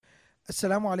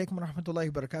Assalamu alaikum wa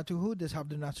rahmatullahi wa barakatuhu. This is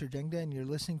Abdul Nasser Jengda, and you're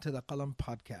listening to the Qalam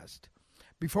podcast.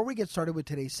 Before we get started with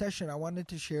today's session, I wanted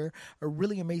to share a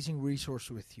really amazing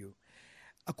resource with you.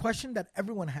 A question that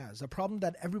everyone has, a problem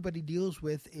that everybody deals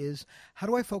with is, how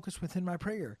do I focus within my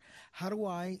prayer? How do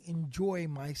I enjoy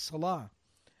my salah?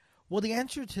 Well, the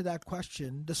answer to that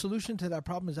question, the solution to that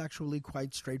problem is actually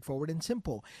quite straightforward and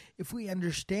simple. If we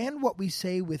understand what we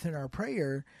say within our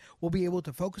prayer, we'll be able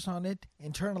to focus on it,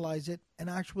 internalize it, and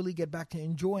actually get back to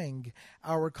enjoying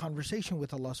our conversation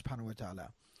with Allah subhanahu wa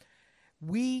ta'ala.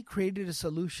 We created a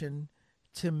solution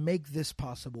to make this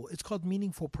possible. It's called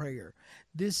Meaningful Prayer.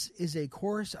 This is a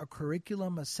course, a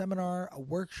curriculum, a seminar, a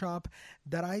workshop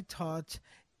that I taught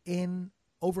in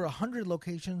over 100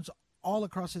 locations all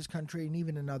across this country and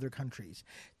even in other countries.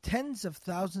 Tens of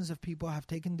thousands of people have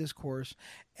taken this course,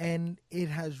 and it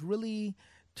has really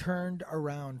turned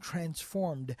around,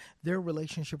 transformed their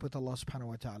relationship with Allah subhanahu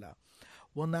wa ta'ala.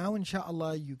 Well, now,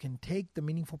 inshallah, you can take the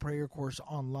Meaningful Prayer course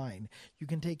online. You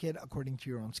can take it according to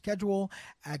your own schedule,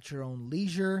 at your own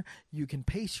leisure. You can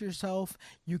pace yourself.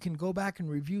 You can go back and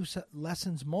review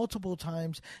lessons multiple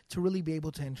times to really be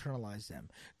able to internalize them.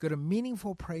 Go to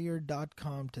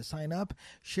meaningfulprayer.com to sign up.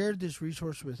 Share this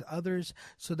resource with others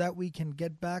so that we can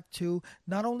get back to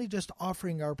not only just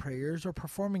offering our prayers or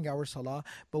performing our salah,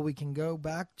 but we can go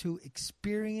back to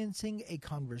experiencing a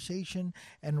conversation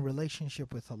and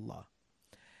relationship with Allah.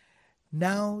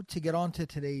 Now, to get on to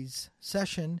today's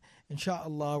session,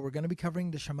 inshallah, we're going to be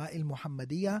covering the Shama'il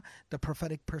Muhammadiyyah, the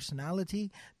prophetic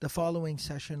personality. The following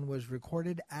session was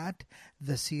recorded at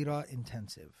the Seerah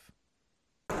Intensive.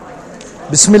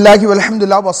 Bismillahi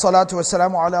walhamdulillah wa salatu wa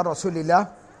salamu ala rasulillah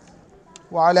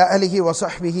wa ala alihi wa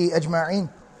sahbihi ajma'in.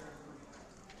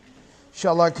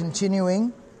 Inshallah,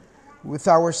 continuing with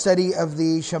our study of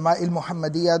the Shama'il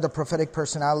Muhammadiyyah, the prophetic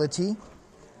personality.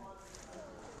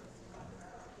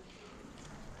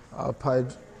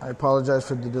 I apologize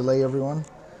for the delay, everyone.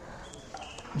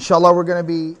 Inshallah, we're going to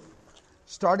be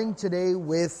starting today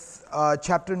with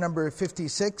chapter number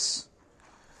 56,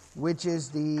 which is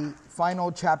the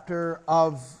final chapter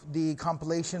of the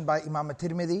compilation by Imam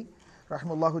at-Tirmidhi,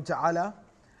 rahimahullah ta'ala.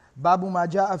 Babu ma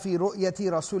ja'a fi ru'yati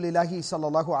Rasulillahi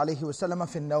sallallahu alayhi wa sallam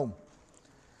fi an-nawm.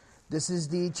 This is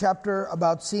the chapter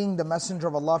about seeing the Messenger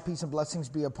of Allah, peace and blessings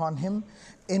be upon him,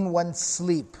 in one's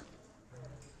sleep.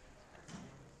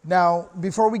 Now,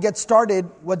 before we get started,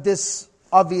 what this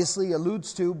obviously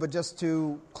alludes to, but just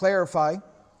to clarify,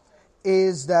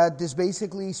 is that this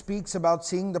basically speaks about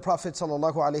seeing the Prophet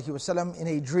ﷺ in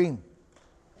a dream.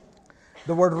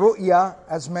 The word ru'ya,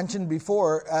 as mentioned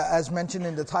before, as mentioned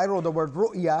in the title, the word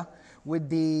ru'ya with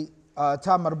the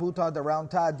ta marbuta, the round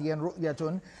ta at the end,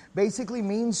 ru'yatun, basically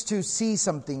means to see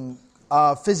something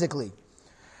physically.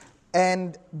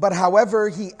 But however,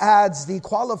 he adds the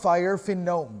qualifier fin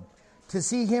nawm, to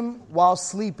see him while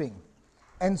sleeping.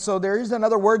 And so there is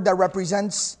another word that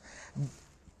represents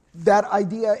that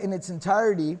idea in its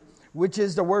entirety, which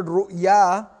is the word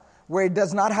ru'ya, where it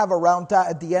does not have a round ta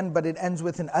at the end, but it ends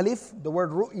with an alif. The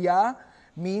word ru'ya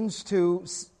means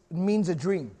a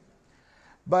dream.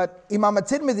 But Imam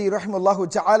at-Tirmidhi,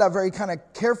 rahimahullah ta'ala, very kind of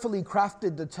carefully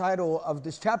crafted the title of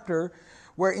this chapter,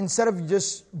 where instead of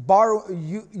just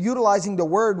utilizing the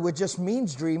word which just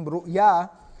means dream, ru'ya,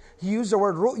 he used the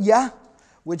word ru'ya,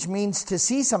 which means to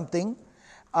see something,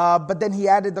 but then he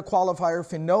added the qualifier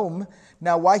fin nawm.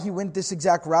 Now, why he went this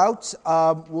exact route,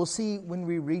 we'll see when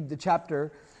we read the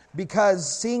chapter,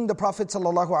 because seeing the Prophet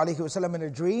ﷺ in a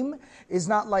dream is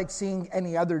not like seeing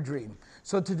any other dream.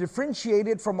 So to differentiate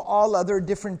it from all other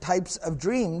different types of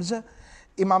dreams,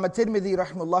 Imam at-Tirmidhi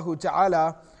rahimahullah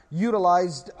ta'ala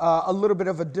utilized a little bit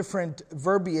of a different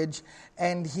verbiage,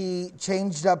 and he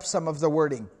changed up some of the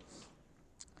wording.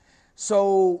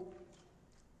 So,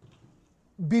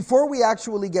 before we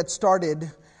actually get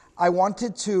started, I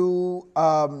wanted to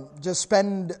just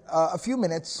spend a few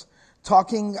minutes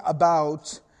talking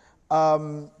about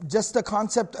just the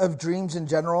concept of dreams in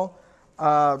general.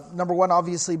 Number one,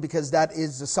 obviously, because that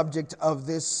is the subject of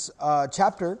this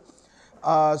chapter.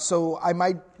 So I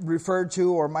might refer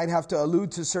to or might have to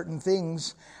allude to certain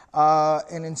things.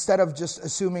 And instead of just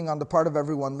assuming on the part of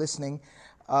everyone listening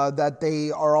that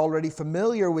they are already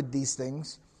familiar with these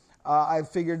things, I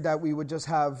figured that we would just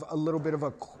have a little bit of a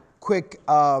quick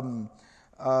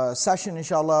session,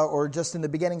 inshallah, or just in the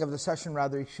beginning of the session,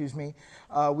 rather,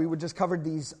 we would just cover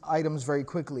these items very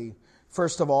quickly,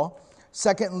 first of all.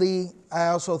 Secondly, I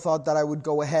also thought that I would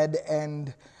go ahead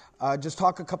and just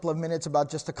talk a couple of minutes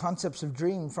about just the concepts of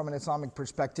dream from an Islamic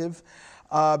perspective,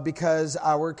 because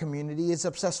our community is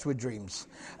obsessed with dreams.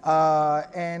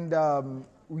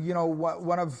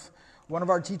 One One of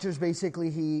our teachers,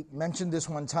 basically, he mentioned this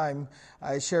one time,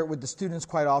 I share it with the students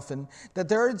quite often, that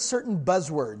there are certain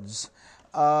buzzwords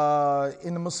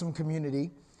in the Muslim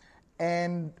community,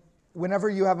 and whenever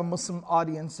you have a Muslim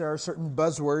audience, there are certain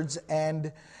buzzwords,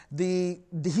 and he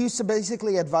used to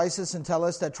basically advise us and tell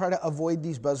us that try to avoid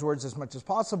these buzzwords as much as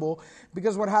possible,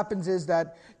 because what happens is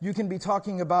that you can be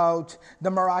talking about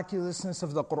the miraculousness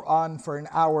of the Quran for an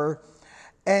hour,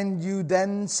 and you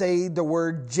then say the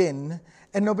word jinn,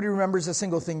 and nobody remembers a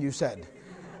single thing you said.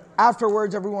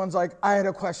 Afterwards, everyone's like, I had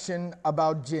a question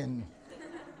about jinn.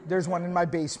 There's one in my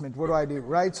basement. What do I do?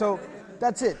 Right? So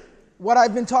that's it. What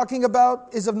I've been talking about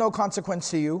is of no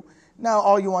consequence to you. Now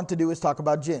all you want to do is talk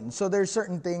about jinn. So there's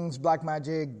certain things, black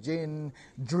magic, jinn,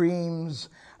 dreams.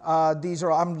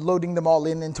 I'm loading them all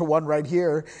into one right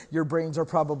here. Your brains are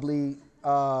probably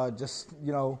just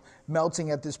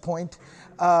melting at this point.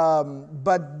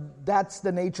 But that's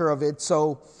the nature of it.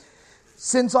 So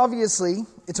since obviously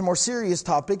it's a more serious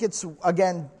topic, it's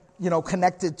again,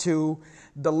 connected to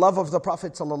the love of the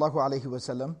Prophet sallallahu alaihi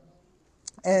wasallam,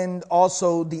 and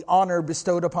also the honor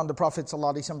bestowed upon the Prophet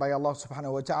ﷺ by Allah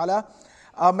subhanahu wa ta'ala.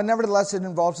 But nevertheless, it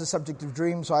involves the subject of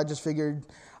dreams, so I just figured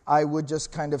I would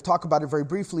just kind of talk about it very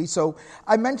briefly. So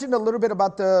I mentioned a little bit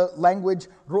about the language.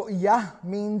 Ru'yah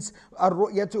means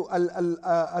al-ru'yatu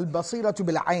al-basiratu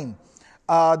bil-ayn.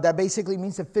 That basically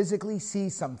means to physically see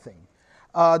something.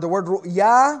 The word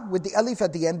ru'ya with the alif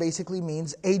at the end basically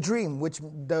means a dream, which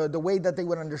the way that they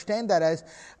would understand that as,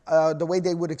 the way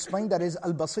they would explain that is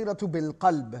al-basiratu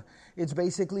bil-qalb. It's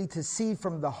basically to see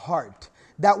from the heart.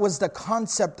 That was the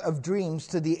concept of dreams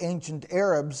to the ancient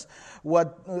Arabs,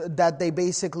 that they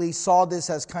basically saw this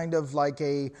as kind of like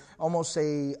almost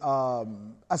a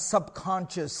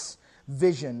subconscious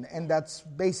vision, and that's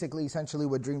basically essentially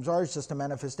what dreams are. It's just a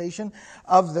manifestation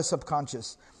of the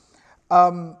subconscious.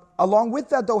 Along with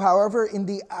that though, however, in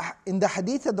the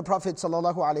hadith of the Prophet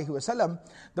ﷺ,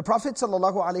 the Prophet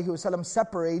ﷺ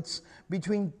separates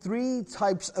between three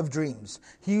types of dreams.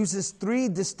 He uses three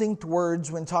distinct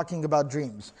words when talking about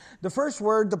dreams. The first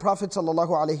word the Prophet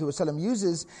ﷺ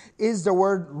uses is the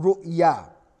word ru'ya.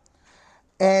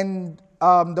 And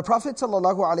the Prophet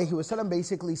ﷺ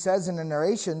basically says in a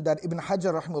narration that Ibn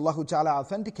Hajar rahimahullah ta'ala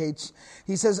authenticates,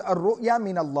 he says, "Ar-ru'ya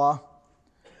min Allah."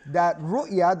 That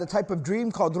ru'ya, the type of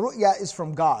dream called ru'ya, is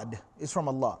from God, is from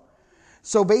Allah.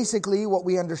 So basically what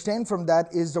we understand from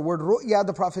that is the word ru'ya,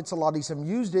 the Prophet ﷺ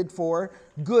used it for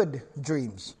good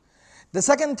dreams. The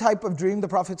second type of dream the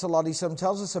Prophet ﷺ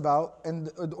tells us about,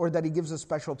 or that he gives a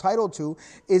special title to,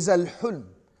 is al-hulm,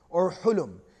 or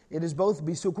hulum. It is both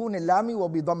bisukun al-lami wa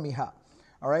bidammiha.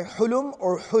 Alright, hulum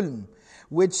or hulm,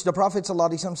 which the Prophet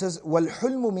ﷺ says,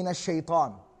 wal-hulmu min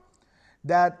ash-shaytan.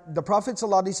 That the Prophet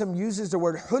ﷺ uses the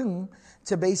word hulm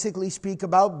to basically speak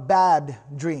about bad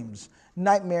dreams,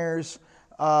 nightmares,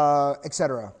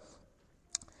 etc.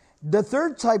 The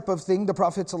third type of thing the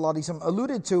Prophet ﷺ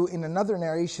alluded to in another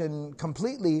narration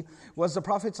completely was the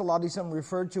Prophet ﷺ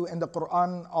referred to, and the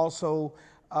Quran also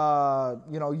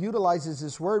utilizes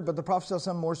this word, but the Prophet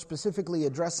ﷺ more specifically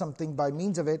addressed something by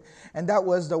means of it, and that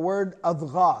was the word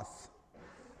adghath.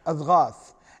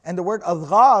 Adghath. And the word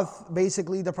adghath,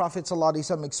 basically the Prophet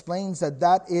ﷺ explains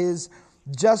that is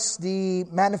just the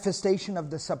manifestation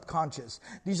of the subconscious.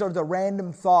 These are the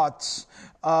random thoughts,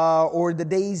 or the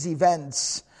day's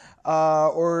events,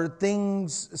 or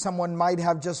things someone might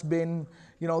have just been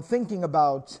thinking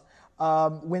about,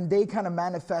 when they kind of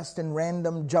manifest in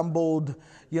random jumbled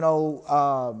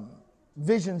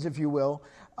visions, if you will,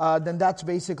 then that's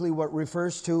basically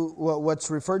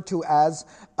what's referred to as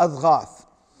adghath.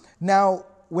 Now,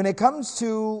 when it comes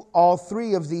to all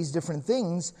three of these different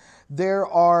things, there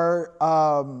are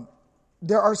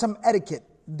some etiquette.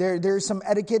 There's some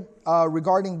etiquette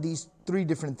regarding these three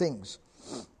different things.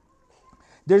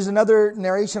 There's another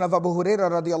narration of Abu Hurairah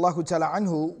radiallahu ta'ala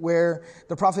anhu where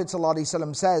the Prophet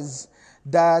ﷺ says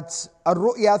that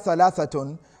الرؤيا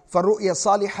ثلاثة فالرؤيا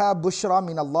الصالحة بشرى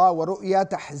من الله ورؤيا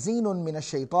تحزين من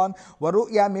الشيطان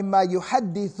ورؤيا مما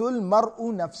يحدث المرء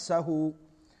نفسه.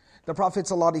 The Prophet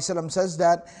ﷺ says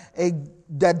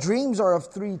that dreams are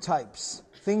of three types.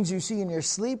 Things you see in your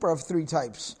sleep are of three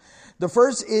types. The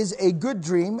first is a good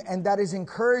dream, and that is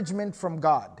encouragement from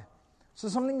God. So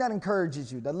something that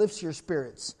encourages you, that lifts your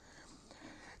spirits.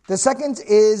 The second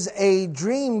is a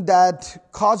dream that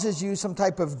causes you some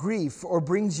type of grief or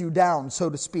brings you down, so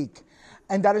to speak.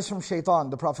 And that is from shaitan,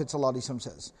 the Prophet ﷺ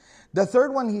says. The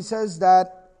third one, he says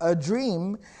that a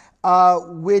dream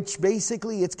which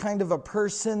basically it's kind of a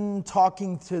person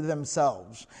talking to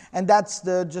themselves. And that's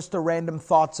just the random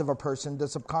thoughts of a person, the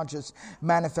subconscious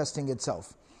manifesting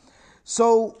itself.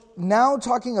 So now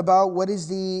talking about what is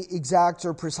the exact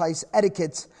or precise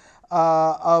etiquette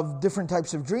of different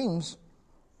types of dreams,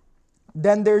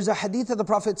 then there's a hadith of the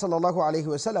Prophet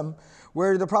ﷺ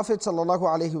where the Prophet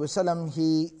ﷺ,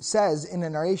 he says in a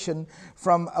narration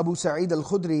from Abu Sa'id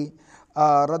al-Khudri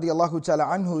radiyallahu ta'ala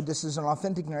anhu, this is an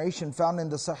authentic narration found in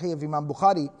the Sahih of Imam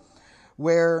Bukhari,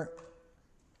 where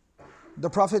the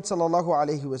Prophet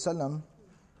ﷺ,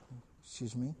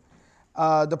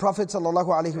 the Prophet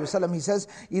ﷺ, he says,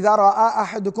 إِذَا رَأَى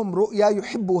أَحَدُكُمْ رُؤْيَا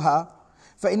يُحِبُّهَا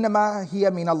فَإِنَّمَا هِيَ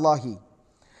مِنَ اللَّهِ.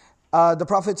 The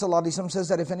Prophet ﷺ says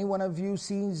that if any one of you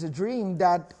sees a dream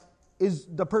that is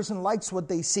the person likes what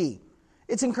they see,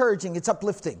 it's encouraging, it's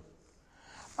uplifting,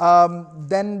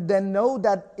 then know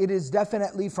that it is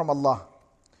definitely from Allah.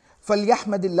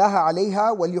 فَلْيَحْمَدِ اللَّهَ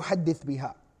عَلَيْهَا وَلْيُحَدِّثْ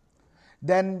بِهَا.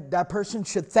 Then that person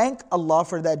should thank Allah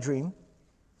for that dream,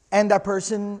 and that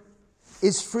person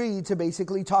is free to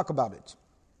basically talk about it.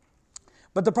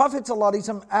 But the Prophet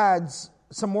ﷺ adds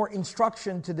some more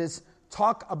instruction to this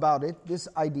talk about it, this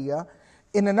idea,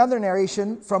 in another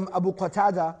narration from Abu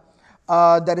Qatada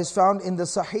that is found in the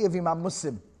Sahih of Imam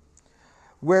Muslim,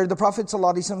 where the Prophet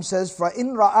ﷺ says,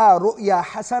 فَإِنْ رَأَى رُؤْيَا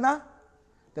حَسَنَةً,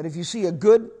 that if you see a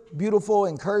good, beautiful,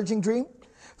 encouraging dream,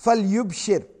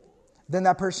 فَلْيُبْشِرْ, then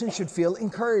that person should feel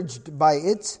encouraged by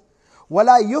it.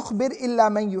 وَلَا يُخْبِرْ إِلَّا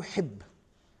مَنْ يُحِبْ,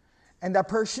 and that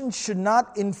person should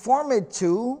not inform it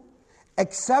to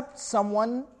except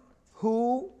someone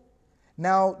who,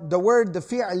 now the word, the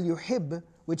fi'al yuhib,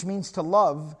 which means to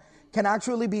love, can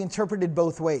actually be interpreted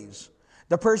both ways.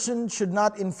 The person should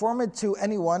not inform it to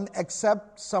anyone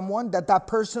except someone that that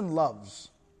person loves.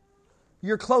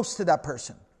 You're close to that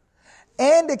person.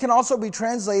 And it can also be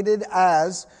translated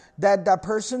as that that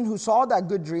person who saw that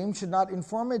good dream should not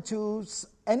inform it to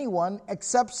anyone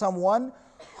except someone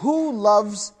who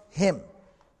loves him.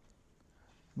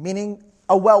 Meaning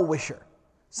a well-wisher.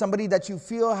 Somebody that you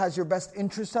feel has your best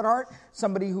interest at heart,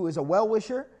 somebody who is a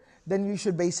well-wisher, then you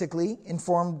should basically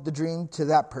inform the dream to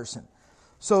that person.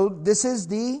 So this is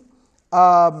the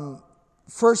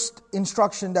first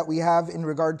instruction that we have in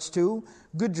regards to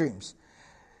good dreams.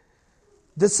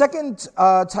 The second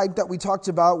type that we talked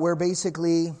about, where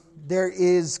basically there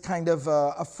is kind of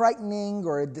a frightening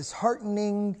or a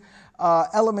disheartening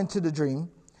element to the dream,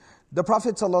 the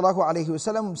Prophet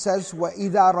ﷺ says,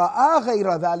 وَإِذَا رَآ غَيْرَ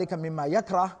ذَلِكَ مِمَّا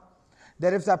يَكْرَهُ,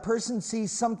 that if that person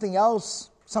sees something else,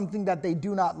 something that they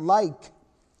do not like,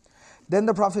 then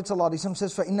the Prophet ﷺ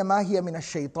says, فَإِنَّمَا هِيَ مِنَ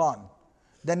الشَّيْطَانِ,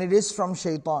 then it is from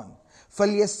shaitan.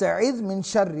 فَلْيَسْتَعِذْ مِنْ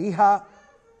شَرِّهَا,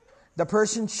 the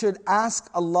person should ask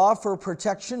Allah for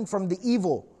protection from the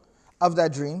evil of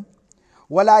that dream.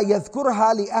 وَلَا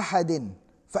يَذْكُرْهَا لِأَحَدٍ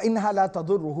فَإِنَّهَا لَا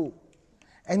تَضُرُّهُ,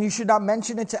 and you should not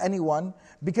mention it to anyone,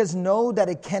 because know that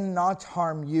it cannot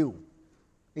harm you.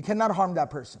 It cannot harm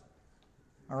that person.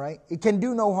 All right? It can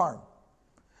do no harm.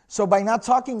 So by not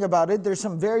talking about it, there's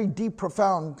some very deep,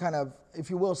 profound kind of, if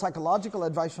you will, psychological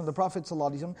advice from the Prophet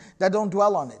ﷺ that don't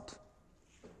dwell on it,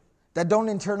 that don't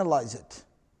internalize it.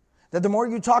 That the more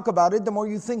you talk about it, the more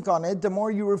you think on it, the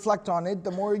more you reflect on it, the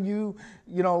more you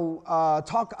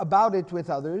talk about it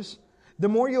with others, the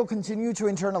more you'll continue to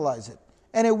internalize it.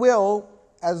 And it will,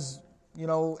 as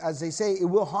they say, it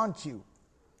will haunt you.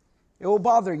 It will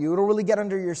bother you. It will really get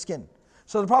under your skin.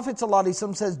 So the Prophet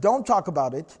ﷺ says, don't talk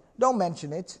about it, don't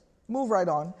mention it, move right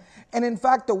on. And in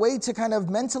fact, the way to kind of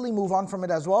mentally move on from it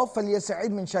as well, فَلْيَسْتَعِذْ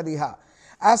مِنْ شَرِّهَا,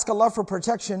 ask Allah for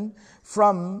protection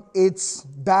from its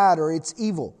bad or its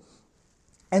evil.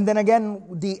 And then again,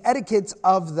 the etiquette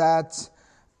of that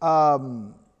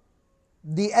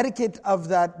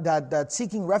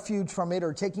seeking refuge from it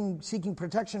or seeking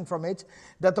protection from it,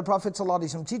 that the Prophet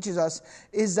ﷺ teaches us,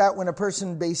 is that when a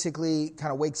person basically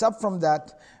kind of wakes up from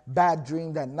that bad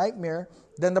dream, that nightmare,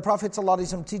 then the Prophet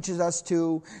ﷺ teaches us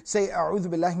to say, أعوذ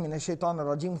بالله من الشيطان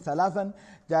الرجيم ثلاثا,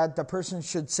 that the person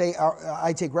should say,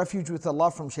 I take refuge with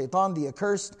Allah from shaitan, the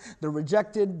accursed, the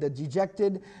rejected, the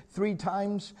dejected, 3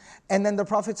 times. And then the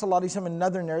Prophet ﷺ in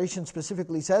another narration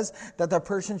specifically says that the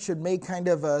person should make kind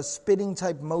of a spitting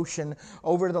type motion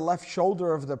over the left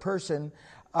shoulder of the person,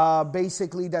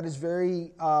 basically that is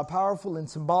very powerful and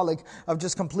symbolic of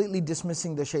just completely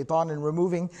dismissing the shaitan and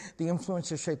removing the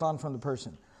influence of shaitan from the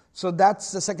person. So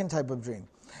that's the second type of dream.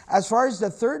 As far as the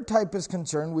third type is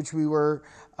concerned, which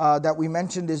that we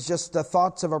mentioned is just the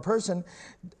thoughts of a person,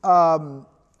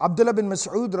 Abdullah bin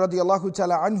Mas'ud radiyallahu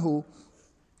ta'ala anhu,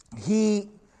 he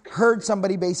heard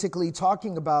somebody basically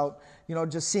talking about,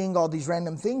 just seeing all these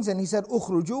random things, and he said,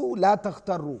 "Ukhruju la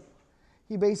takhtaru."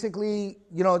 he basically,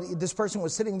 this person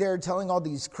was sitting there telling all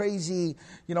these crazy,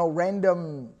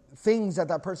 random things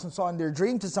that person saw in their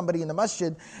dream to somebody in the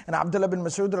masjid. And Abdullah bin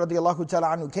Mas'ud radiallahu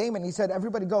ta'ala anhu came and he said,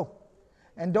 everybody go.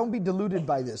 And don't be deluded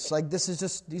by this. Like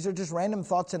these are just random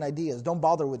thoughts and ideas. Don't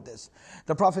bother with this.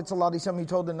 The Prophet ﷺ, he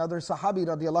told another Sahabi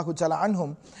radiallahu ta'ala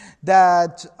anhum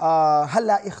that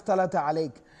هَلَّا اِخْتَلَتَ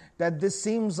عَلَيْكَ, that this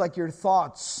seems like your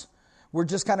thoughts were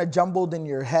just kind of jumbled in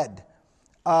your head.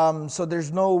 So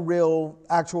there's no real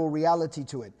actual reality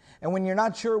to it. And when you're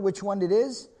not sure which one it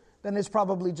is, then it's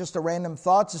probably just a random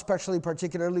thoughts,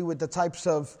 particularly with the types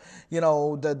of,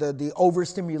 the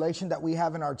overstimulation that we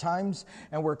have in our times,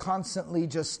 and we're constantly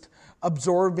just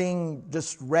absorbing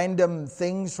just random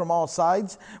things from all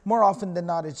sides. More often than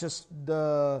not, it's just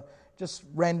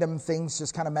random things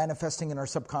just kind of manifesting in our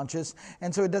subconscious,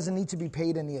 and so it doesn't need to be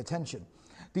paid any attention.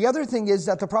 The other thing is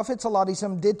that the Prophet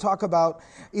ﷺ did talk about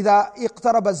إِذَا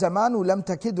اِقْتَرَبَ الزَّمَانُ لَمْ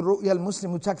تَكِدْ رُؤْيَا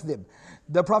الْمُسْلِمُ تَكْذِبُ.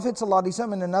 The Prophet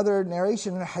ﷺ, in another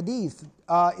narration, in a hadith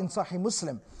in Sahih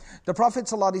Muslim, the Prophet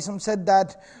ﷺ said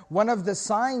that one of the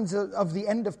signs of the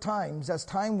end of times, as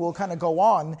time will kind of go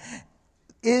on,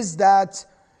 is that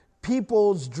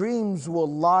people's dreams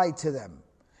will lie to them.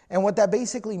 And what that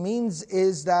basically means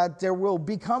is that there will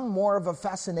become more of a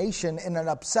fascination and an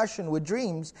obsession with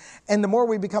dreams. And the more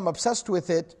we become obsessed with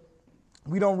it,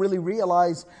 we don't really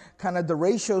realize kind of the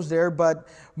ratios there, but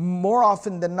more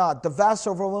often than not, the vast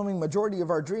overwhelming majority of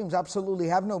our dreams absolutely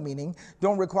have no meaning,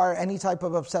 don't require any type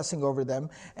of obsessing over them,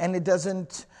 and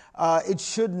it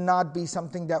should not be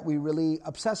something that we really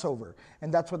obsess over.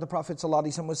 And that's what the Prophet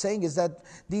ﷺ was saying, is that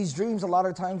these dreams a lot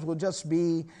of times will just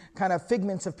be kind of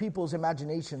figments of people's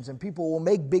imaginations, and people will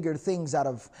make bigger things out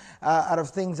of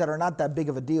things that are not that big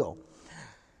of a deal.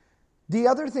 The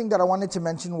other thing that I wanted to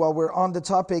mention while we're on the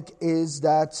topic is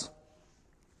that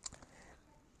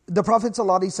the Prophet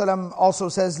ﷺ also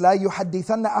says, لا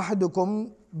يحدثن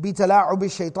أحدكم بتلاعب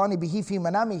الشيطان به في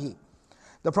منامه.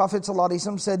 The Prophet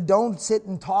ﷺ said, don't sit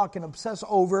and talk and obsess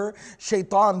over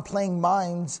shaitan playing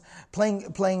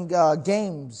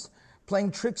games,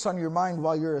 playing tricks on your mind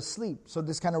while you're asleep. So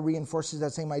this kind of reinforces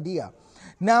that same idea.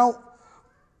 Now,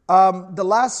 the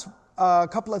last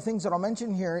couple of things that I'll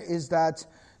mention here is that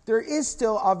there is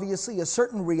still obviously a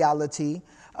certain reality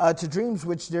to dreams,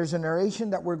 which there's a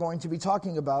narration that we're going to be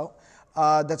talking about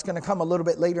that's going to come a little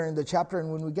bit later in the chapter,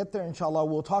 and when we get there, inshallah,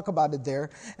 we'll talk about it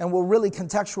there, and we'll really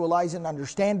contextualize and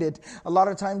understand it. A lot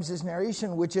of times this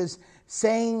narration, which is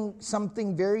saying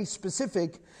something very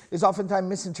specific, is oftentimes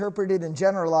misinterpreted and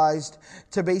generalized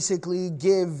to basically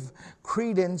give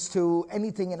credence to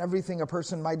anything and everything a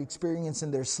person might experience in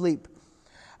their sleep.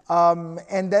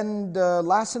 And then the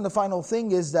last and the final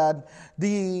thing is that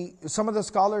some of the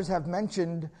scholars have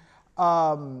mentioned,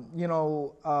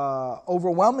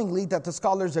 overwhelmingly that the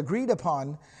scholars agreed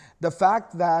upon the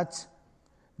fact that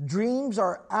dreams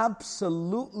are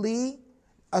absolutely,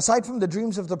 aside from the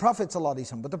dreams of the Prophet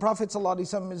ﷺ, but the Prophet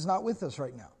ﷺ is not with us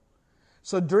right now.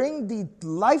 So during the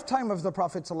lifetime of the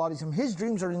Prophet ﷺ, his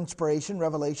dreams are inspiration,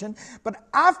 revelation. But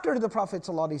after the Prophet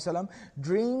ﷺ,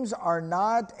 dreams are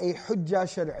not a hujjah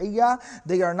shar'iyya,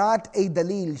 they are not a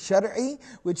dalil shar'i,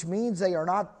 which means they are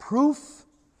not proof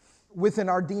within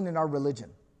our deen and our religion.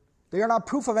 They are not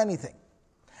proof of anything.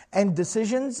 And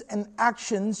decisions and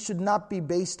actions should not be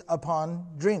based upon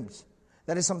dreams.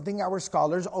 That is something our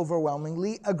scholars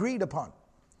overwhelmingly agreed upon.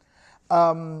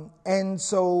 And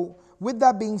so, with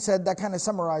that being said, that kind of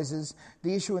summarizes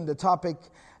the issue in the topic.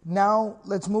 Now,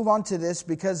 let's move on to this,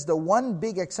 because the one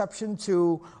big exception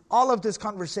to all of this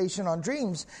conversation on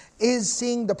dreams is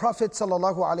seeing the Prophet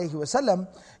ﷺ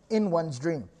in one's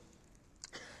dream.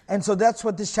 And so that's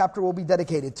what this chapter will be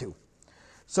dedicated to.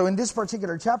 So in this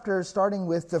particular chapter, starting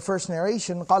with the first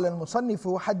narration, قال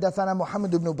المصنف حدثنا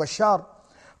محمد بن بشار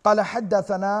قال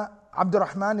حدثنا عبد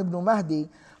الرحمن بن مهدي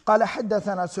قال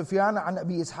حدثنا سفيان عن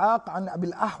أبي إسحاق عن أبي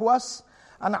الأحوص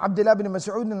عن عبد الله بن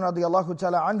مسعود رضي الله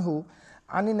تعالى عنه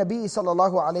عن النبي صلى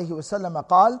الله عليه وسلم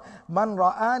قال من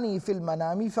رآني في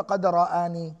المنام فقد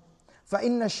رآني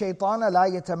فإن الشيطان لا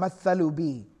يتمثل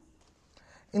بي.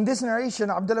 In this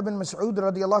narration, Abdullah bin Mas'ud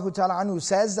radiallahu ta'ala anhu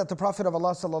says that the Prophet of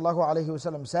Allah sallallahu alayhi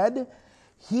wasallam said,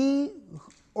 he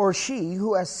or she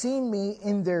who has seen me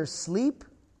in their sleep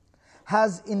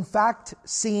has in fact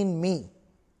seen me.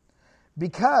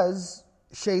 Because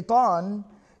shaitan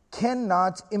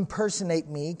cannot impersonate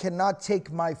me, cannot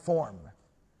take my form.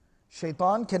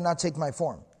 Shaitan cannot take my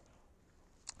form.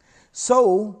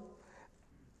 So,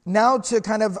 now to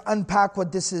kind of unpack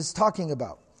what this is talking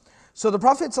about. So the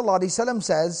Prophet ﷺ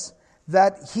says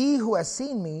that he who has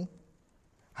seen me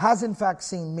has in fact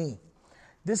seen me.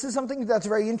 This is something that's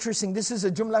very interesting. This is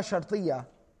a jumla shartiyya.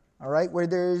 All right, where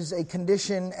there's a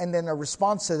condition and then a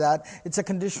response to that. It's a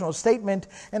conditional statement,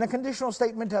 and a conditional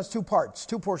statement has two parts,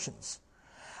 two portions.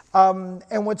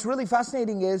 And what's really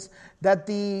fascinating is that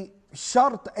the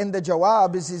shart and the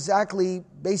jawab is exactly,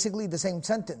 basically the same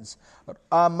sentence.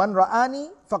 Man ra'ani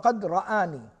faqad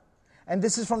ra'ani. And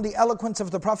this is from the eloquence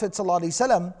of the Prophet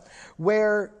ﷺ,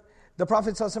 where the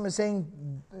Prophet ﷺ is saying,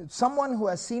 someone who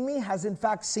has seen me has in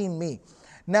fact seen me.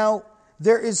 Now,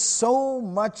 there is so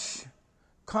much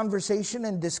conversation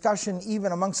and discussion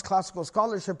even amongst classical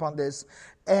scholarship on this,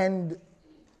 and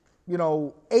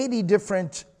 80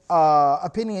 different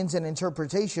opinions and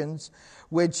interpretations,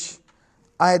 which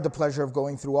I had the pleasure of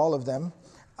going through all of them,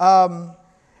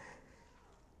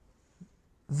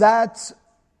 that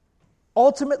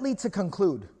ultimately to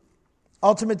conclude,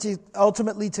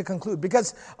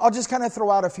 because I'll just kind of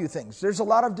throw out a few things. There's a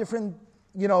lot of different,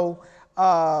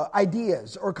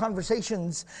 ideas or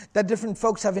conversations that different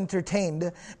folks have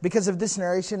entertained because of this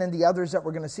narration and the others that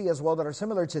we're going to see as well that are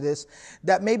similar to this,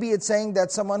 that maybe it's saying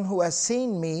that someone who has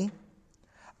seen me,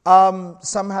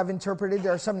 some have interpreted,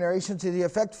 there are some narrations to the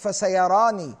effect,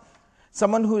 فَسَيَرَانِي.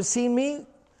 Someone who has seen me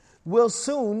will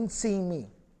soon see me.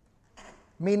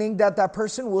 Meaning that that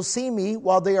person will see me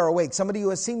while they are awake. Somebody who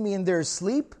has seen me in their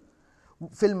sleep,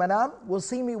 fil manam, will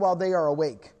see me while they are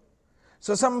awake.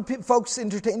 So some folks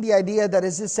entertain the idea that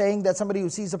is this saying that somebody who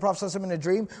sees the Prophet ﷺ in a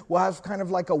dream will have kind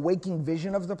of like a waking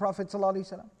vision of the Prophet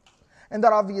ﷺ. And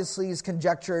that obviously is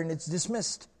conjecture and it's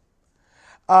dismissed.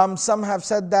 Some have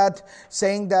said that,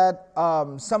 saying that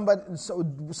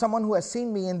someone who has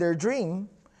seen me in their dream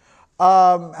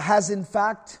has in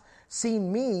fact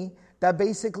seen me, that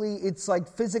basically it's like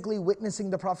physically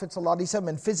witnessing the Prophet ﷺ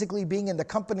and physically being in the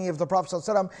company of the Prophet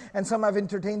ﷺ. And some have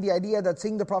entertained the idea that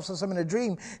seeing the Prophet ﷺ in a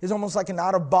dream is almost like an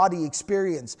out-of-body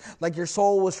experience. Like your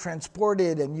soul was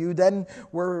transported and you then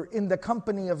were in the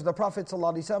company of the Prophet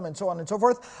ﷺ and so on and so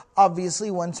forth. Obviously,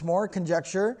 once more,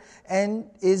 conjecture and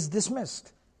is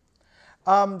dismissed.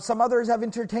 Some others have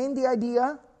entertained the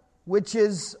idea, which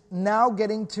is now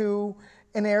getting to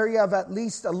an area of at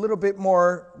least a little bit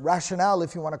more rationale,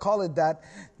 if you want to call it that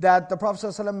the Prophet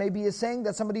ﷺ maybe is saying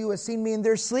that somebody who has seen me in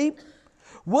their sleep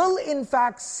will in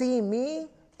fact see me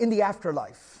in the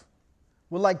afterlife.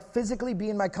 Will like physically be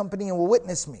in my company and will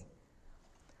witness me.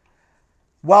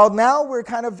 While now we're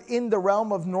kind of in the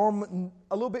realm of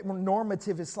a little bit more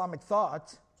normative Islamic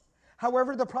thought.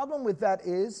 However, the problem with that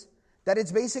is that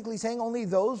it's basically saying only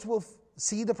those will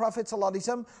see the Prophet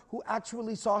ﷺ who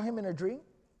actually saw him in a dream.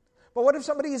 But what if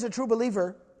somebody is a true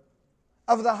believer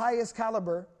of the highest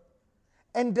caliber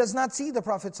and does not see the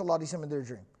Prophet ﷺ in their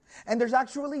dream? And there's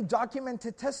actually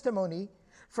documented testimony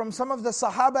from some of the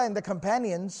Sahaba and the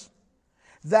companions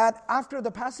that after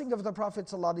the passing of the Prophet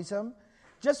ﷺ,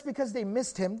 just because they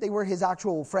missed him, they were his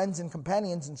actual friends and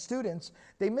companions and students,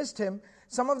 they missed him,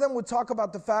 some of them would talk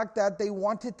about the fact that they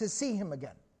wanted to see him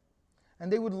again.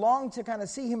 And they would long to kind of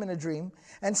see him in a dream.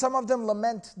 And some of them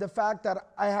lament the fact that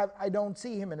I don't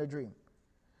see him in a dream.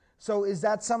 So is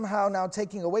that somehow now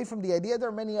taking away from the idea? There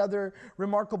are many other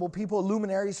remarkable people,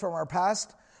 luminaries from our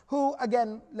past, who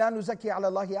again, لا نزكي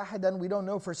على الله أحدا, we don't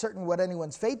know for certain what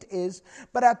anyone's fate is.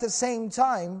 But at the same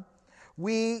time,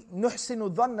 we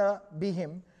نحسن الظن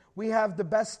بهم. We have the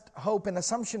best hope and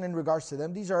assumption in regards to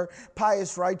them. These are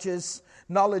pious, righteous,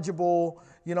 knowledgeable,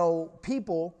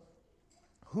 people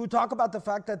who talk about the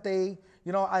fact that they,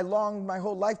 I longed my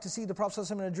whole life to see the Prophet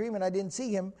ﷺ in a dream and I didn't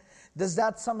see him. Does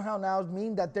that somehow now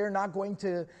mean that they're not going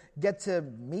to get to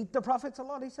meet the Prophet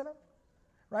ﷺ?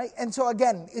 Right? And so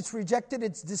again, it's rejected,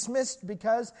 it's dismissed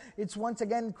because it's once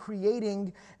again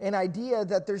creating an idea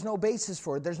that there's no basis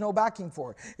for, there's no backing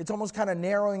for. It's almost kind of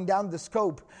narrowing down the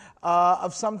scope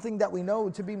of something that we know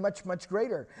to be much, much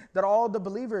greater. That all the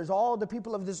believers, all the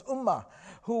people of this ummah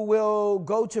who will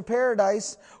go to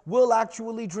paradise will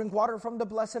actually drink water from the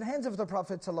blessed hands of the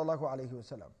Prophet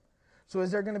ﷺ. So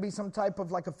is there going to be some type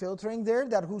of like a filtering there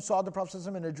that who saw the Prophet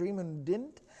ﷺ in a dream and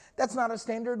didn't? That's not a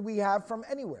standard we have from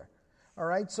anywhere. All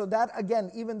right, so that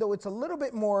again, even though it's a little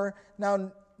bit more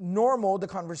now normal, the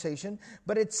conversation,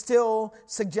 but it's still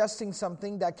suggesting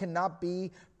something that cannot be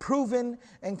proven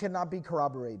and cannot be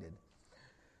corroborated.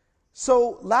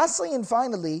 So lastly and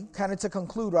finally, kind of to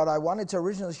conclude what I wanted to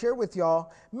originally share with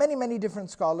y'all, many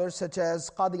different scholars such as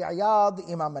Qadi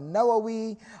Iyad, Imam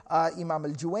al-Nawawi, Imam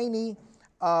al-Juwayni,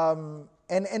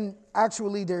 and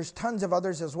actually there's tons of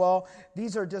others as well.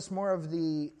 These are just more of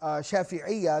the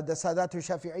Shafi'iyya, the Sadatu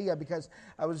Shafi'iyya, because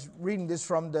I was reading this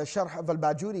from the Sharh of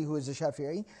al-Bajuri, who is a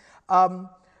Shafi'i.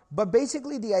 But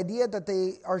basically the idea that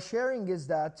they are sharing is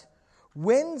that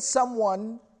when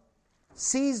someone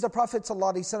sees the Prophet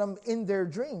ﷺ in their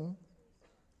dream,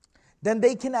 then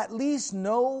they can at least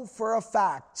know for a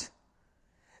fact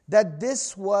that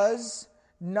this was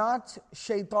not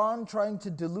shaitan trying to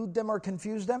delude them or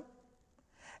confuse them.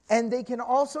 And they can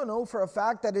also know for a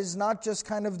fact that it's not just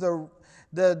kind of the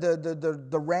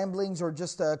ramblings or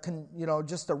just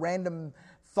the random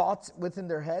thoughts within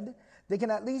their head. They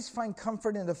can at least find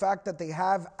comfort in the fact that they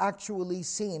have actually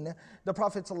seen the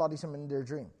Prophet ﷺ in their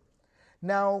dream.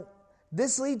 Now,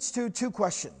 this leads to two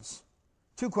questions.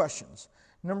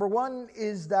 Number one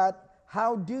is that,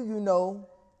 how do you know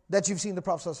that you've seen the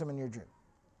Prophet ﷺ in your dream?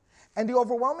 And the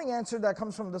overwhelming answer that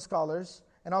comes from the scholars,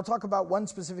 and I'll talk about one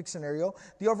specific scenario,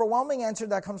 the overwhelming answer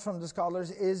that comes from the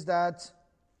scholars is that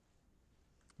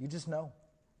you just know,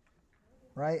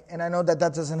 right? And I know that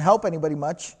doesn't help anybody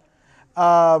much,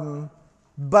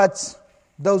 but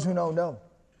those who know,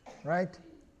 right?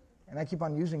 And I keep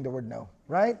on using the word know,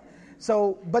 right?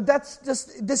 So, but that's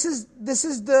just, this is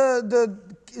the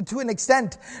to an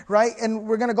extent, right? And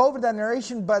we're going to go over that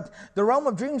narration, but the realm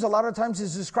of dreams a lot of times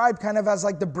is described kind of as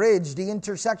like the bridge, the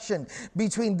intersection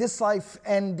between this life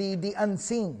and the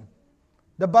unseen,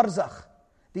 the barzakh,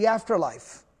 the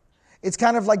afterlife. It's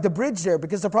kind of like the bridge there,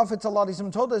 because the Prophet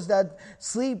ﷺ told us that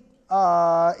sleep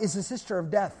is a sister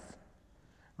of death,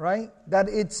 right? That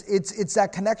it's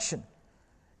that connection.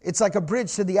 It's like a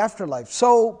bridge to the afterlife.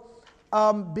 So,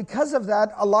 because of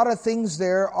that, a lot of things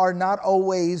there are not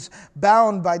always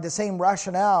bound by the same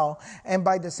rationale and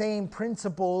by the same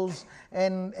principles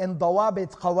and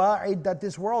dawabit, qawa'id that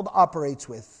this world operates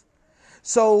with.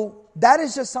 So that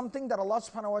is just something that Allah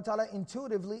subhanahu wa ta'ala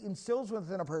intuitively instills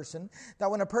within a person,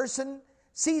 that when a person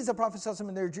sees the Prophet ﷺ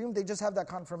in their dream, they just have that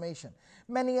confirmation.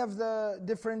 Many of the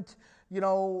different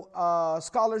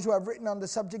scholars who have written on the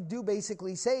subject do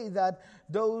basically say that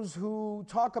those who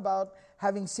talk about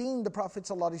having seen the Prophet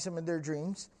ﷺ in their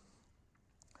dreams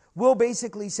will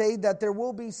basically say that there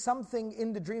will be something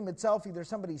in the dream itself, either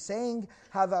somebody saying,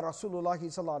 "Hada Rasulullah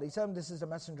sallallahu alaihi wasallam," this is the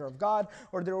messenger of God,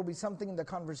 or there will be something in the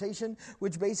conversation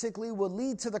which basically will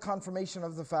lead to the confirmation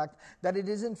of the fact that it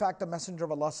is in fact the messenger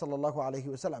of Allah sallallahu alaihi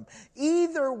wasallam.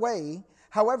 Either way,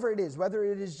 however it is, whether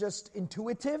it is just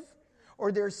intuitive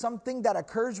or there's something that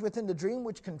occurs within the dream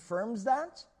which confirms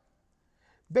that,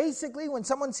 basically when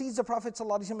someone sees the Prophet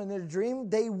ﷺ in their dream,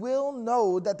 they will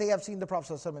know that they have seen the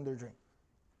Prophet ﷺ in their dream.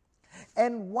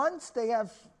 And once they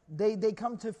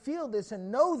come to feel this and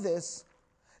know this,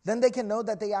 then they can know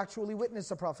that they actually witnessed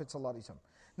the Prophet ﷺ.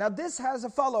 Now this has a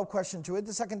follow-up question to it,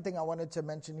 the second thing I wanted to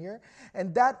mention here,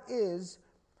 and that is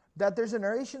that there's a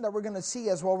narration that we're going to see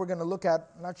as well, we're going to look at,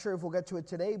 I'm not sure if we'll get to it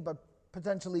today, but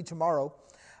potentially tomorrow,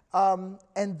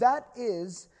 and that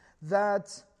is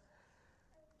that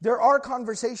there are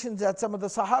conversations that some of the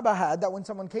Sahaba had, that when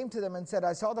someone came to them and said,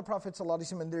 "I saw the Prophet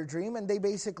ﷺ in their dream," and they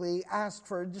basically asked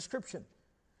for a description.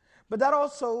 But that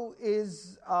also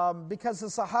is because the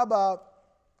Sahaba,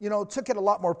 took it a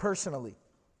lot more personally.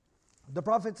 The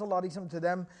Prophet ﷺ to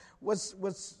them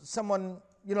was someone,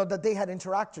 that they had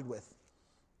interacted with.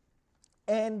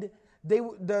 And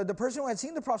the person who had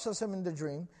seen the Prophet ﷺ in the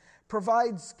dream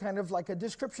provides kind of like a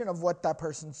description of what that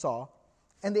person saw,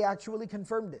 and they actually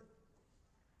confirmed it.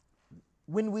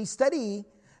 When we study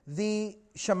the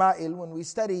Shama'il, when we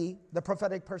study the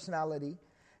prophetic personality,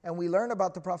 and we learn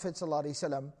about the Prophet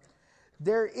ﷺ,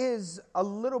 there is a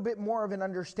little bit more of an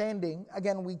understanding.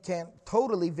 Again, we can't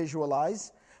totally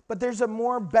visualize, but there's a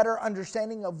more better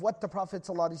understanding of what the Prophet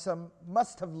ﷺ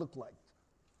must have looked like.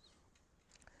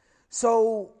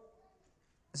 So,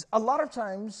 a lot of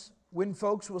times, when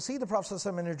folks will see the Prophet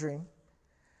ﷺ in a dream,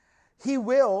 he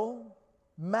will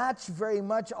match very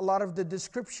much a lot of the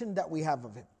description that we have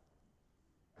of him.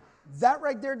 That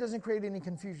right there doesn't create any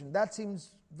confusion. That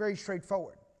seems very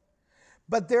straightforward.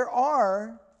 But there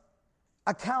are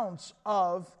accounts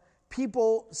of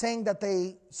people saying that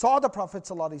they saw the Prophet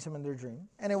ﷺ in their dream,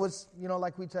 and it was,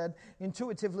 like we said,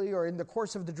 intuitively or in the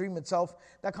course of the dream itself,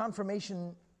 that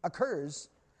confirmation occurs.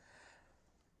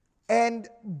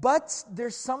 But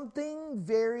there's something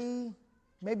very,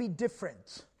 maybe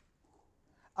different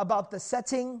about the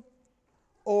setting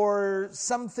or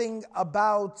something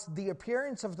about the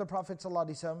appearance of the Prophet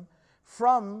ﷺ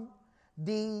from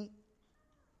the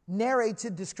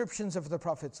narrated descriptions of the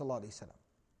Prophet ﷺ.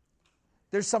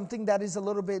 There's something that is a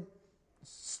little bit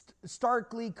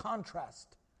starkly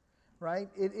contrast, right?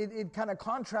 It kind of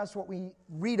contrasts what we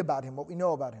read about him, what we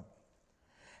know about him.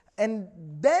 And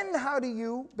then how do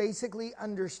you basically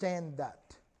understand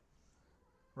that,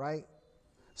 right?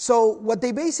 So what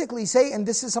they basically say, and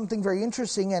this is something very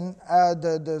interesting, and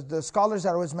the scholars that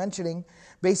I was mentioning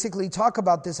basically talk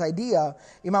about this idea.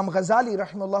 Imam Ghazali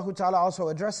rahimahullah ta'ala also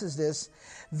addresses this,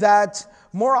 that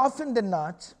more often than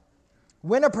not,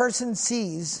 when a person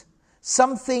sees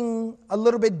something a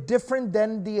little bit different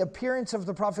than the appearance of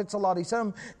the Prophet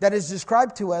ﷺ that is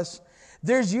described to us,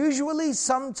 there's usually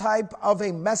some type of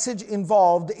a message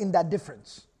involved in that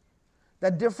difference.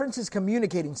 That difference is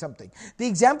communicating something. The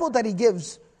example that he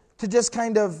gives, to just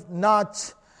kind of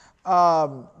not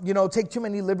take too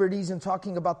many liberties in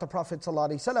talking about the Prophet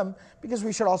ﷺ, because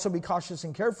we should also be cautious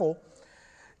and careful.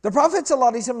 The Prophet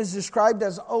ﷺ is described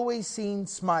as always seen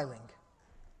smiling.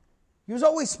 He was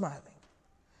always smiling.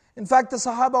 In fact, the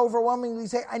Sahaba overwhelmingly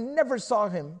say, I never saw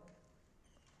him,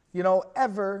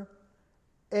 ever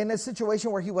in a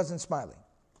situation where he wasn't smiling.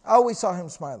 I always saw him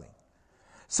smiling.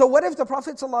 So what if the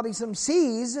Prophet ﷺ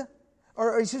sees,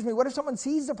 what if someone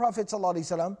sees the Prophet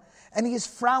ﷺ and he is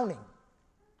frowning?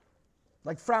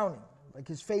 Like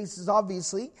his face is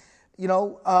obviously,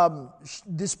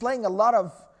 displaying a lot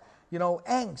of,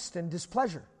 angst and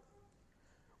displeasure.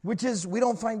 Which is, we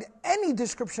don't find any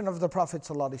description of the Prophet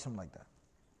ﷺ like that.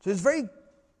 So it's very,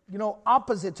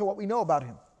 opposite to what we know about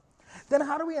him. Then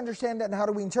how do we understand that and how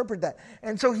do we interpret that?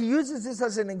 And so he uses this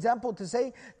as an example to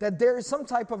say that there is some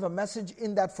type of a message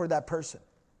in that for that person.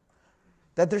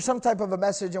 That there's some type of a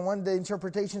message, and one of the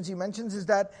interpretations he mentions is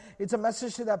that it's a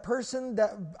message to that person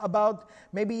about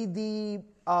maybe the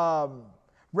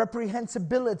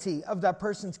reprehensibility of that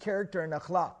person's character and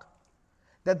akhlaq.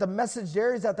 That the message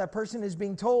there is that that person is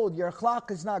being told, your akhlaq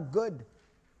is not good.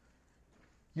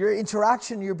 Your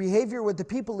interaction, your behavior with the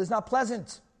people is not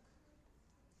pleasant.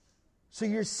 So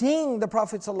you're seeing the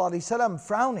Prophet ﷺ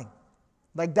frowning.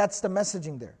 Like that's the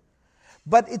messaging there.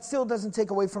 But it still doesn't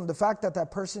take away from the fact that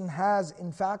that person has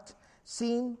in fact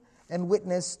seen and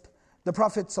witnessed the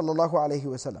Prophet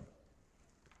ﷺ.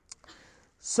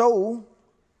 So,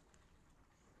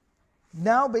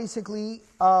 now basically,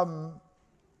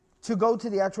 to go to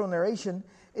the actual narration,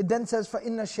 it then says,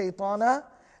 فَإِنَّ الشَّيْطَانَ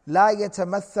لَا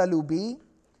يَتَمَثَّلُ بِي.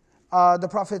 The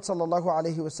Prophet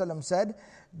ﷺ said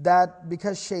that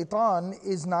because shaitan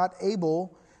is not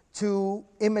able to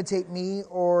imitate me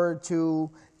or to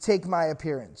take my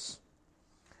appearance.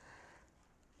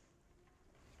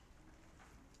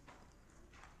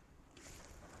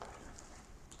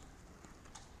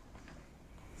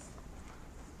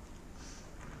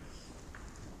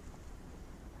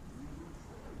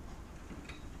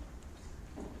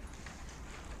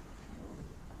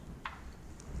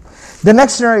 The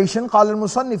next narration, قال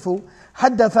المصنف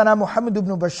حدثنا محمد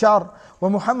بن بشار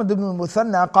ومحمد بن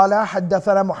المثنى قال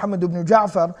حدثنا محمد بن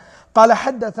جعفر قال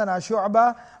حدثنا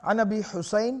شعبة عن أبي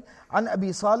حسين عن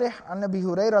أبي صالح عن أبي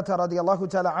هريرة رضي الله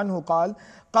تعالى عنه قال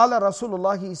قال رسول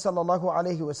الله صلى الله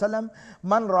عليه وسلم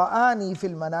من رآني في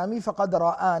المنام فقد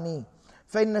رآني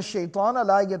فإن الشيطان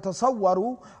لا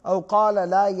يتصور أو قال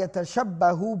لا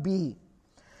يتشبه بي.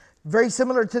 Very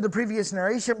similar to the previous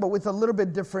narration, but with a little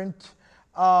bit different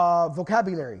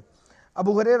vocabulary.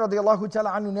 Abu Hurairah radiallahu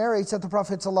ta'ala anhu narrates that the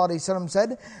Prophet ﷺ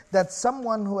said that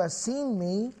someone who has seen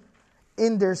me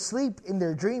in their sleep, in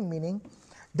their dream, meaning,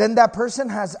 then that person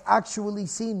has actually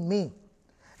seen me.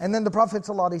 And then the Prophet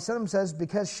ﷺ says,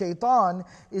 because shaitan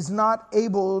is not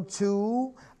able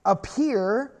to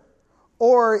appear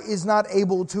or is not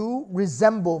able to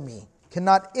resemble me,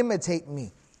 cannot imitate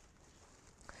me.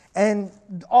 And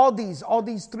all these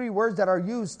three words that are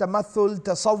used, tamathul,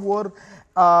 tasawwur,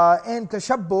 and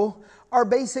tashabbuh, are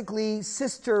basically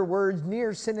sister words,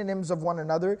 near synonyms of one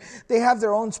another. They have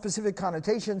their own specific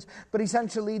connotations, but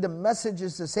essentially the message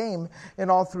is the same in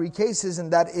all three cases,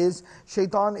 and that is,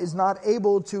 shaitan is not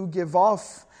able to give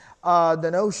off the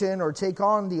notion or take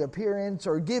on the appearance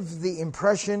or give the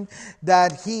impression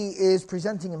that he is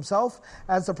presenting himself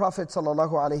as the Prophet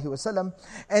ﷺ.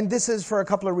 And this is for a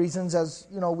couple of reasons, as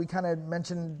we kind of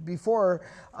mentioned before,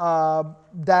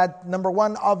 that number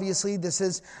one, obviously this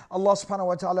is Allah subhanahu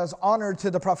wa ta'ala's honor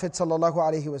to the Prophet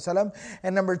ﷺ.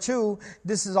 And number two,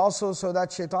 this is also so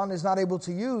that shaitan is not able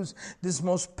to use this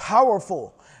most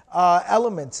powerful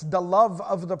elements, the love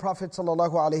of the Prophet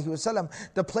ﷺ,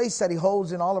 the place that he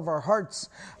holds in all of our hearts,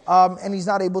 and he's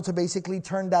not able to basically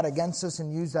turn that against us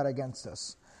and use that against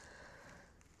us.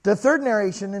 The third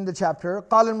narration in the chapter,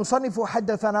 قال المصنف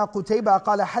حدثنا قتيبة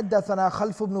قال حدثنا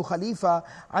خلف بن خليفة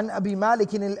عن أبي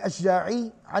مالك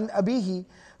الأشجعي عن أبيه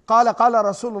قال قال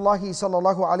رسول الله صلى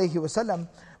الله عليه وسلم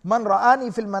من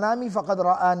رآني في المنام فقد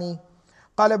رآني.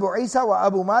 قال أبو عيسى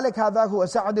وأبو مالك هذا هو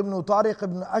سعد بن طارق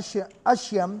بن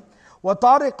أشيم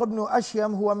وطارق بن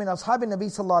أشيم هو من أصحاب النبي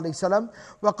صلى الله عليه وسلم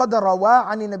وقد روى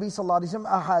عن النبي صلى الله عليه وسلم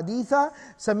أحاديث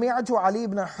سمعت علي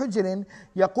بن حجر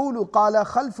يقول قال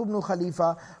خلف بن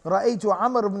خليفة رأيت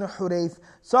عمرو بن حريث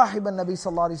صاحب النبي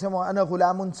صلى الله عليه وسلم وأنا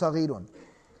غلام صغير.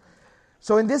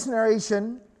 So in this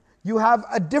narration, you have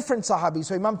a different Sahabi.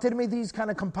 So Imam Tirmidhi is kind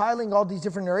of compiling all these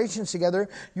different narrations together.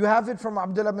 You have it from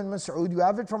Abdullah bin Mas'ud, you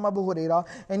have it from Abu Hurairah,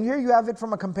 and here you have it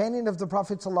from a companion of the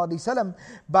Prophet ﷺ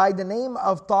by the name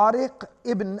of Tariq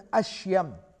ibn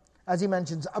Ashyam. As he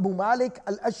mentions, Abu Malik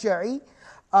al-Ash'ari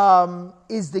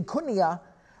is the kunya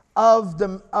of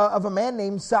a man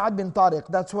named Sa'ad bin Tariq.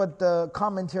 That's what the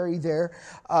commentary there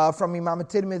from Imam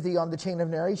Tirmidhi on the chain of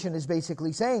narration is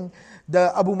basically saying.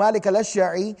 The Abu Malik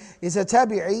al-Ash'ari is a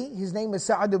tabi'i. His name is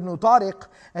Sa'ad ibn Tariq,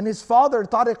 and his father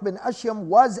Tariq bin Ashyam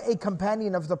was a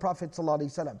companion of the Prophet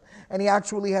ﷺ. And he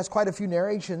actually has quite a few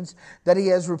narrations that he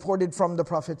has reported from the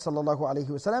Prophet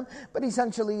ﷺ. But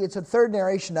essentially it's a third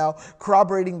narration now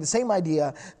corroborating the same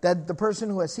idea that the person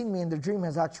who has seen me in the dream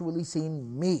has actually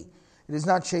seen me. It is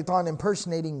not shaitan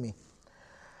impersonating me.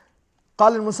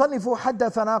 قال المصنف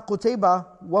حدثنا قتيبة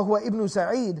وهو ابن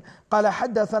سعيد قال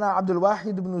حدثنا عبد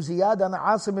الواحد بن زياد عن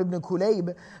عاصم بن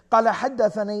كليب قال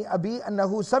حدثني أبي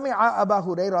أنه سمع أبا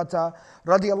هريرة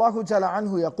رضي الله تعالى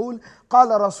عنه يقول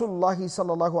قال رسول الله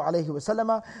صلى الله عليه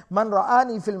وسلم من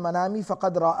رآني في المنام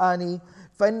فقد رآني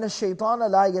فإن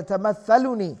الشيطان لا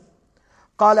يتمثلني.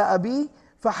 قال أبي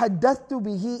فحدثت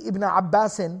به ابن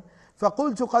عباس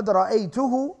فقلت قد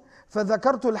رأيته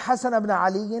فذكرت الحسن بن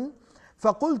علي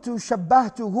فقلت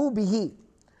شبهته به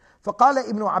فقال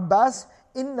ابن عباس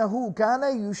إنه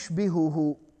كان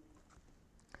يشبهه.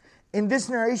 In this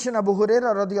narration, Abu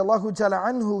Hurairah radiallahu ta'ala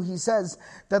anhu, he says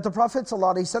that the Prophet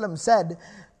ﷺ said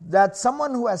that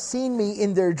someone who has seen me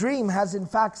in their dream has in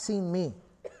fact seen me,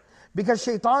 because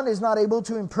shaitan is not able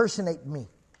to impersonate me.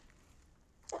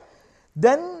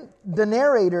 Then the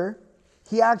narrator,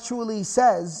 he actually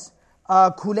says,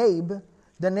 Kulayb,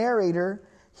 the narrator,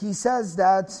 he says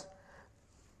that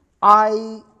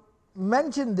I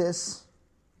mentioned this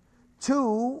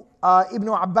to Ibn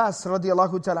Abbas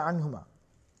radiallahu ta'ala anhuma.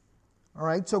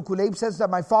 Alright, so Kulayb says that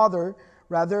my father,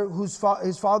 his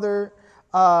father,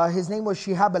 his name was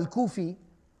Shihab al-Kufi,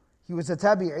 he was a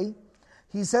tabi'i.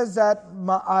 He says that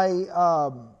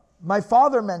my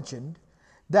father mentioned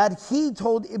that he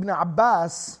told Ibn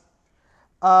Abbas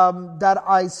that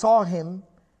I saw him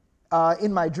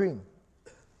in my dream.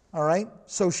 Alright,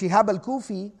 so Shihab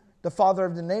al-Kufi, the father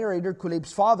of the narrator,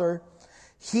 Kulayb's father,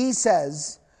 he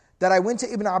says that I went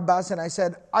to Ibn Abbas and I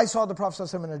said, I saw the Prophet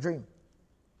ﷺ in a dream.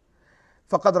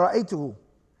 فَقَدْ رَأَيْتُهُ.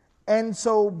 And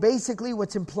so basically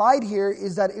what's implied here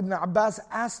is that Ibn Abbas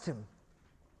asked him,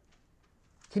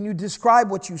 can you describe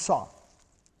what you saw?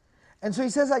 And so he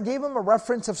says, I gave him a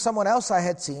reference of someone else I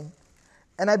had seen,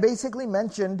 and I basically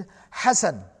mentioned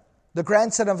Hassan, the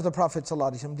grandson of the Prophet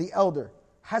ﷺ, the elder,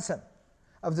 Hassan,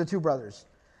 of the two brothers.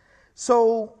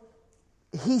 So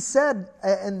he said,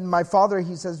 and my father,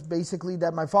 he says basically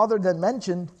that my father then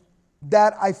mentioned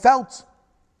that I felt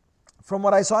from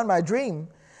what I saw in my dream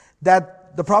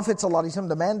that the Prophet ﷺ,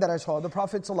 the man that I saw, the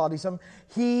Prophet ﷺ,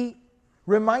 he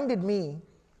reminded me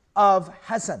of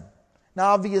Hassan.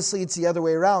 Now obviously it's the other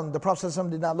way around. The Prophet ﷺ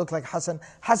did not look like Hassan.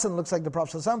 Hassan looks like the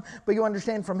Prophet ﷺ, but you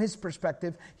understand from his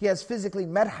perspective, he has physically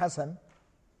met Hassan,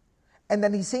 and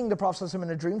then he's seeing the Prophet ﷺ in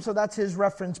a dream, so that's his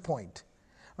reference point.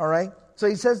 Alright? So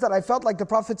he says that I felt like the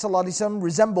Prophet ﷺ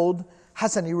resembled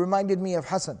Hassan. He reminded me of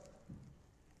Hassan.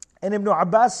 And Ibn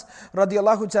Abbas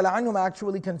radiallahu ta'ala anhum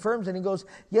actually confirms, and he goes,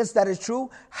 yes, that is true.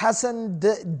 Hassan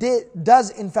does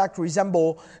in fact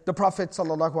resemble the Prophet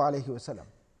ﷺ.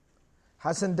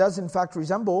 Hassan does in fact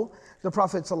resemble the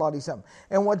Prophet ﷺ.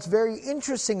 And what's very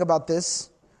interesting about this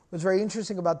is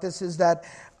that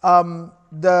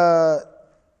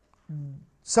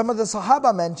some of the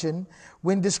Sahaba mention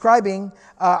when describing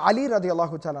Ali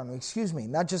radiallahu ta'ala anhu,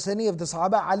 not just any of the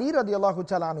Sahaba, Ali radiallahu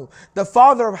ta'ala anhu, the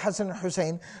father of Hassan and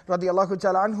Hussein radiallahu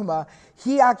ta'ala anhuma,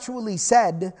 he actually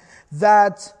said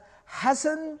that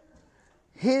Hassan,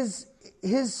 his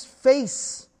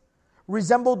face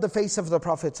resembled the face of the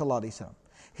Prophet ﷺ.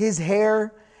 His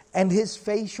hair and his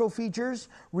facial features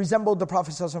resembled the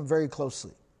Prophet ﷺ very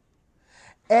closely.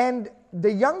 And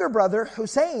the younger brother,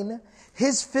 Hussein,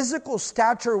 his physical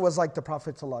stature was like the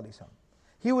Prophet ﷺ.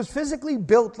 He was physically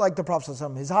built like the Prophet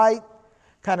ﷺ. His height,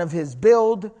 kind of his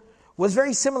build, was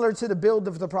very similar to the build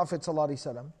of the Prophet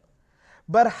ﷺ.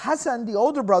 But Hassan, the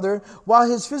older brother, while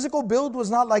his physical build was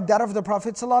not like that of the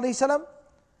Prophet ﷺ,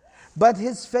 but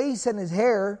his face and his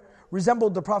hair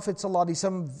resembled the Prophet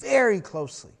ﷺ very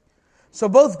closely. So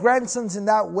both grandsons in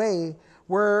that way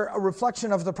were a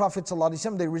reflection of the Prophet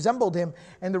ﷺ. They resembled him,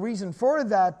 and the reason for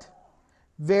that,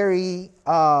 very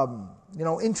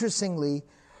interestingly,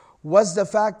 was the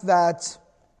fact that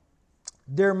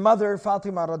their mother,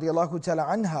 Fatima radiallahu ta'ala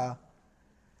anha,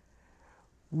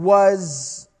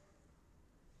 was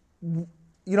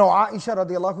Aisha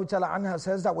radiallahu ta'ala anha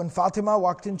says that when Fatima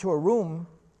walked into a room,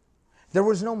 there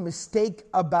was no mistake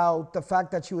about the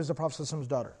fact that she was the Prophet's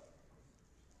daughter.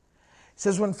 It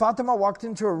says when Fatima walked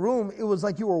into a room, it was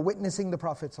like you were witnessing the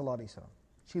Prophet sallallahu alaihi wasallam.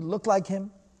 She looked like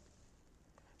him,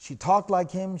 she talked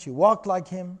like him, she walked like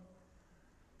him,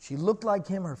 she looked like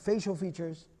him, her facial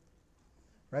features,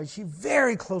 right? She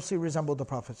very closely resembled the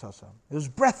Prophet sallallahu alaihi wasallam. It was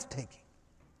breathtaking.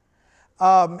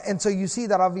 And so you see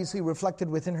that obviously reflected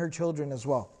within her children as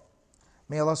well.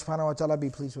 May Allah subhanahu wa ta'ala be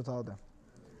pleased with all of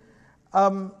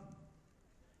them.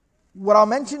 What I'll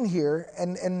mention here,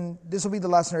 and this will be the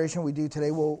last narration we do today,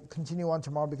 we'll continue on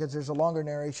tomorrow because there's a longer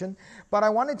narration, but I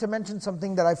wanted to mention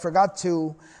something that I forgot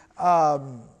to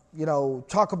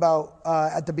talk about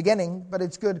at the beginning, but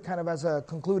it's good kind of as a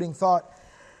concluding thought.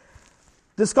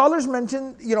 The scholars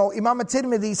mentioned, Imam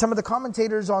at-Tirmidhi, some of the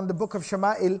commentators on the book of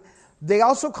Shama'il, they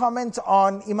also comment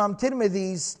on Imam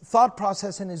Tirmidhi's thought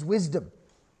process and his wisdom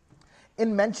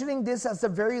in mentioning this as the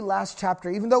very last chapter,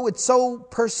 even though it's so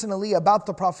personally about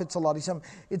the Prophet ﷺ,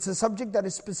 it's a subject that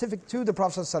is specific to the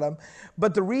Prophet ﷺ,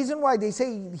 but the reason why they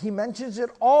say he mentions it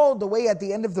all the way at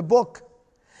the end of the book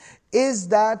is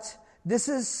that this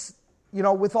is,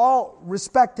 with all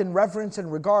respect and reverence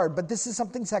and regard, but this is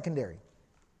something secondary.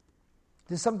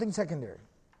 This is something secondary,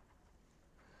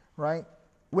 right?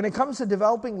 When it comes to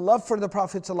developing love for the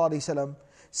Prophet ﷺ,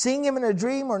 seeing him in a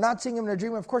dream or not seeing him in a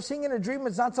dream, of course, seeing in a dream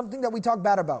is not something that we talk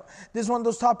bad about. This is one of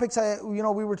those topics we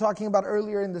were talking about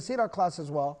earlier in the Sirah class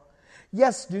as well.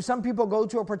 Yes, do some people go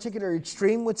to a particular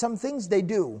extreme with some things? They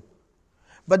do.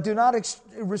 But do not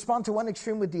respond to one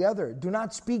extreme with the other. Do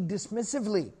not speak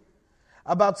dismissively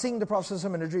about seeing the Prophet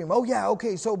ﷺ in a dream. Oh yeah,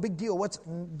 okay, so big deal.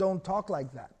 Don't talk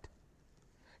like that.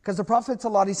 Because the Prophet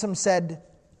ﷺ said,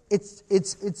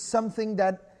 it's something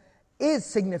that is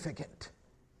significant.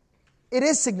 It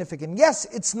is significant. Yes,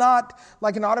 it's not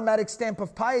like an automatic stamp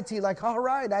of piety, like, all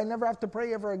right, I never have to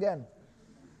pray ever again.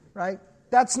 Right?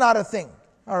 That's not a thing.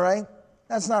 All right?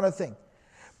 That's not a thing.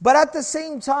 But at the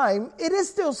same time, it is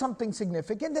still something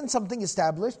significant and something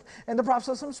established, and the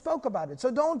Prophet ﷺ spoke about it. So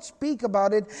don't speak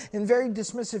about it in very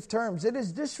dismissive terms. It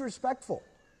is disrespectful.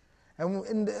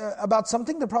 And about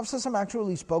something the Prophet ﷺ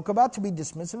actually spoke about, to be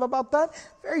dismissive about that,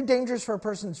 very dangerous for a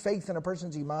person's faith and a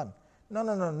person's iman. No,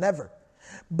 never.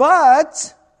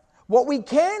 But what we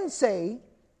can say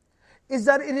is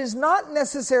that it is not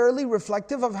necessarily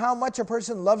reflective of how much a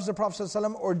person loves the Prophet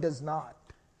ﷺ or does not.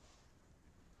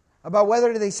 About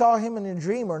whether they saw him in a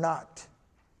dream or not.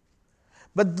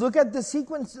 But look at the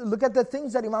sequence, look at the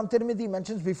things that Imam Tirmidhi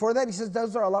mentions before that. He says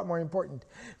those are a lot more important.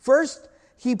 First,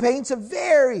 he paints a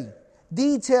very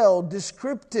detailed,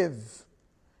 descriptive,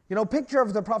 picture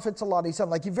of the Prophet ﷺ.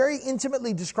 Like he very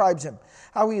intimately describes him.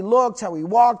 How he looked, how he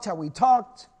walked, how he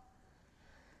talked.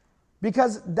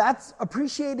 Because that's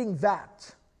appreciating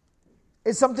that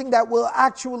is something that will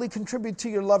actually contribute to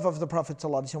your love of the Prophet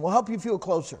ﷺ. Will help you feel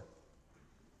closer.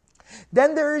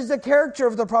 Then there is the character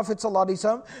of the Prophet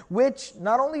ﷺ, which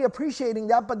not only appreciating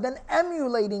that, but then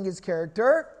emulating his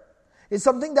character is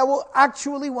something that will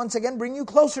actually, once again, bring you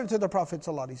closer to the Prophet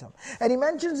ﷺ. And he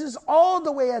mentions this all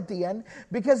the way at the end,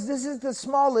 because this is the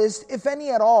smallest, if any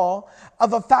at all,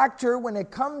 of a factor when it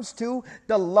comes to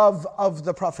the love of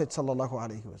the Prophet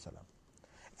ﷺ.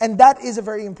 And that is a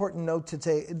very important note to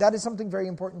say. That is something very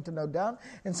important to note down,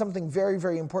 and something very,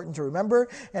 very important to remember.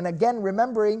 And again,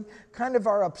 remembering kind of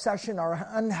our obsession, our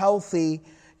unhealthy,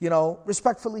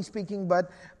 respectfully speaking, but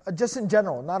just in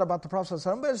general, not about the Prophet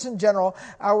ﷺ, but just in general,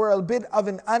 a bit of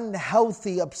an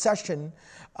unhealthy obsession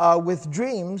with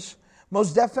dreams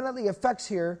most definitely affects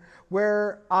here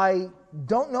where I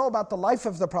don't know about the life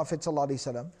of the Prophet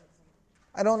ﷺ.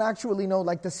 I don't actually know,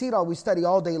 like the seerah we study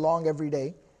all day long, every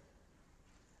day.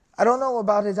 I don't know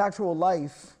about his actual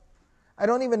life. I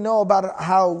don't even know about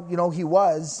how, he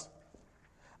was.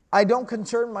 I don't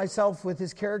concern myself with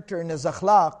his character and his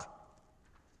akhlaq.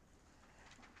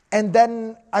 And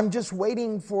then I'm just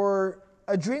waiting for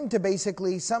a dream to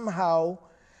basically somehow,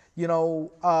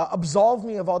 absolve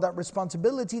me of all that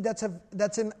responsibility. That's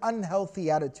an unhealthy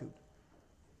attitude.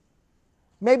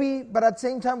 Maybe, but at the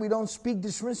same time, we don't speak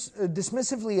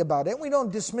dismissively about it. We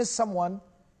don't dismiss someone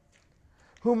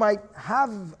who might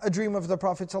have a dream of the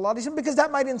Prophet ﷺ, because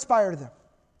that might inspire them.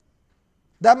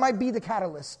 That might be the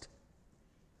catalyst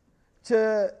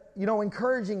to,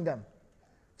 encouraging them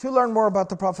to learn more about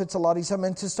the Prophet ﷺ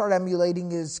and to start emulating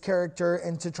his character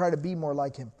and to try to be more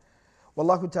like him.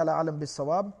 Wallahu ta'ala alam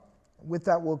bis-sawab. With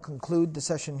that, we'll conclude the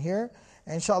session here.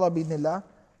 And inshallah, bi'idhnillah,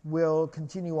 we'll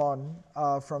continue on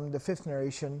from the fifth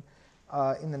narration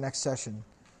in the next session.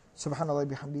 Subhanallah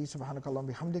bihamdi,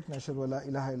 subhanakallahum bihamdik, nashhadu an la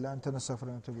ilaha illa anta nastaghfiruka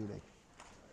wa natubu ilayk.